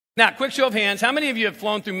Now, quick show of hands. How many of you have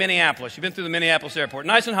flown through Minneapolis? You've been through the Minneapolis airport.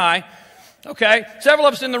 Nice and high. Okay. Several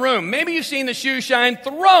of us in the room. Maybe you've seen the Shoe Shine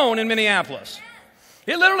throne in Minneapolis.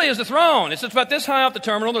 It literally is a throne. It's about this high off the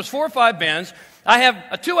terminal. There's 4 or 5 bins. I have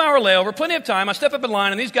a 2-hour layover, plenty of time. I step up in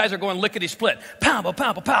line, and these guys are going lickety-split. Pow, pow,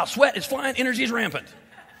 pow, pow, pow. Sweat is flying. Energy is rampant.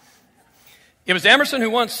 It was Emerson who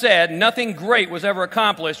once said, nothing great was ever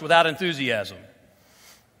accomplished without enthusiasm.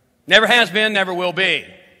 Never has been, never will be.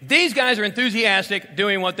 These guys are enthusiastic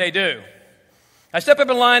doing what they do. I step up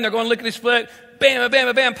in line, they're going lickety-split, bam,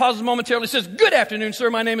 bam, bam, pauses momentarily, says, good afternoon, sir,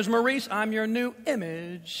 my name is Maurice. I'm your new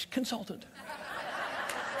image consultant.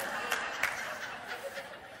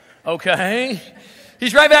 Okay.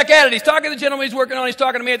 He's right back at it. He's talking to the gentleman he's working on. He's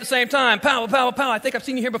talking to me at the same time. Pow, pow, pow. I think I've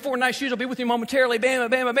seen you here before. Nice shoes. I'll be with you momentarily.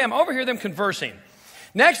 Bam, bam, bam. Over here, them conversing.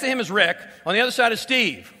 Next to him is Rick. On the other side is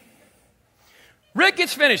Steve. Rick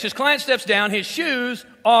gets finished. His client steps down. His shoes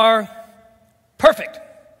are perfect.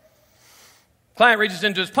 Client reaches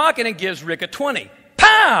into his pocket and gives Rick a 20.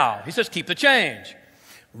 Pow! He says, keep the change.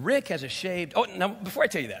 Rick has a shaved... Oh, now, before I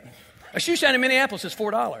tell you that, a shoe shine in Minneapolis is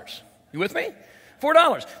 $4. You with me?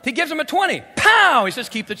 $4. He gives him a 20. Pow! He says,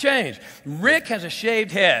 keep the change. Rick has a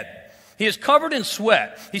shaved head. He is covered in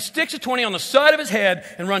sweat. He sticks a 20 on the side of his head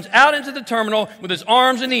and runs out into the terminal with his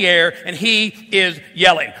arms in the air, and he is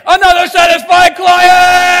yelling, another satisfied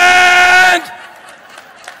client!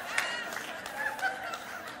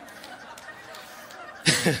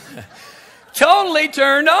 Totally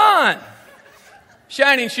turned on.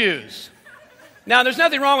 Shining shoes. Now, there's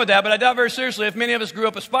nothing wrong with that, but I doubt very seriously if many of us grew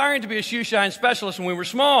up aspiring to be a shoe shine specialist when we were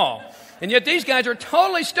small. And yet these guys are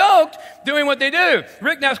totally stoked doing what they do.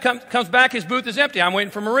 Rick now comes back. His booth is empty. I'm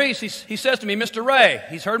waiting for Maurice. He says to me, Mr. Ray.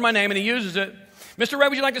 He's heard my name and he uses it. Mr. Ray,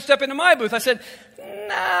 would you like to step into my booth? I said, no,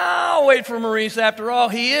 I'll wait for Maurice. After all,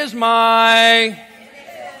 he is my...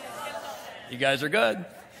 You guys are good.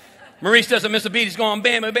 Maurice doesn't miss a beat. He's going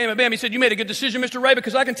bam, bam, bam, bam. He said, you made a good decision, Mr. Ray,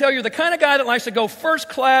 because I can tell you're the kind of guy that likes to go first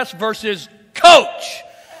class versus coach.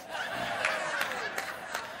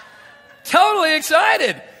 Totally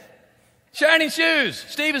excited. Shining shoes.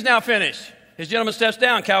 Steve is now finished. His gentleman steps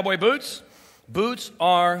down. Cowboy boots. Boots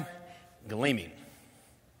are gleaming.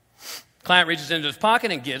 Client reaches into his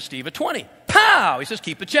pocket and gives Steve a 20. Pow! He says,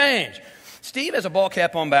 keep the change. Steve has a ball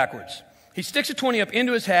cap on backwards. He sticks a 20 up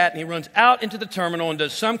into his hat and he runs out into the terminal and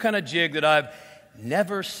does some kind of jig that I've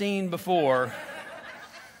never seen before.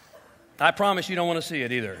 I promise you don't want to see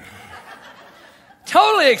it either.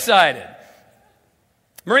 Totally excited.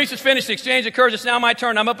 Maurice is finished. The exchange occurs. It's now my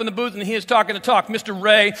turn. I'm up in the booth, and he is talking to talk. Mr.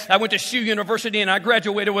 Ray, I went to Shoe University, and I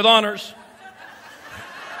graduated with honors.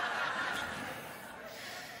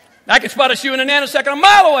 I can spot a shoe in a nanosecond, a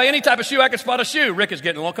mile away. Any type of shoe, I can spot a shoe. Rick is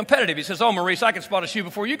getting a little competitive. He says, oh, Maurice, I can spot a shoe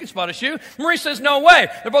before you can spot a shoe. Maurice says, no way.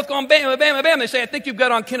 They're both going bam, bam, bam. They say, I think you've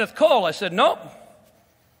got on Kenneth Cole. I said, nope.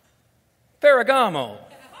 Ferragamo.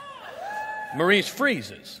 Maurice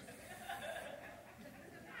freezes.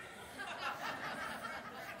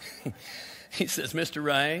 He says, Mr.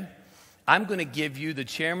 Ray, I'm going to give you the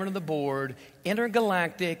chairman of the board,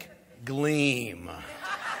 intergalactic gleam.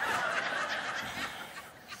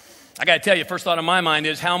 I got to tell you, first thought in my mind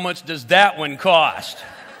is, how much does that one cost?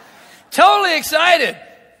 Totally excited.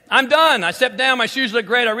 I'm done. I step down. My shoes look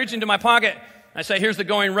great. I reach into my pocket. I say, here's the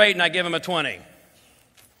going rate, and I give him a 20.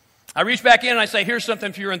 I reach back in, and I say, here's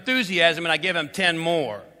something for your enthusiasm, and I give him 10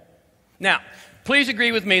 more. Now, please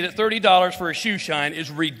agree with me that $30 for a shoe shine is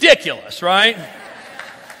ridiculous, right?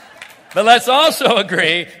 But let's also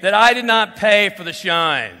agree that I did not pay for the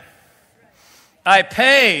shine. I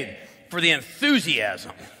paid for the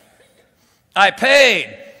enthusiasm. I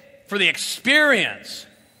paid for the experience.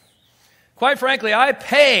 Quite frankly, I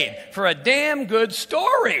paid for a damn good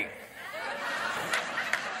story.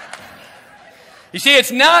 You see,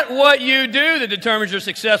 it's not what you do that determines your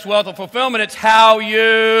success, wealth, or fulfillment. It's how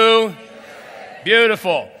you...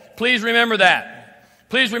 Beautiful. Please remember that.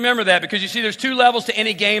 Please remember that, because you see, there's 2 levels to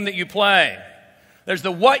any game that you play. There's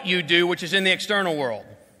the what you do, which is in the external world.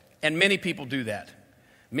 And many people do that.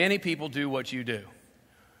 Many people do what you do.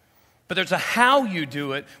 But there's a how you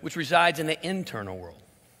do it, which resides in the internal world.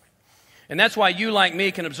 And that's why you, like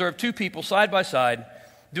me, can observe 2 people side by side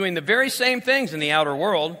doing the very same things in the outer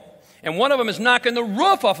world, and one of them is knocking the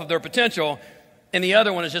roof off of their potential, and the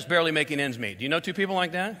other one is just barely making ends meet. Do you know 2 people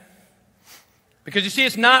like that? Because you see,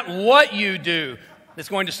 it's not what you do that's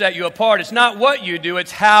going to set you apart. It's not what you do,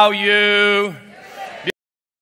 it's how you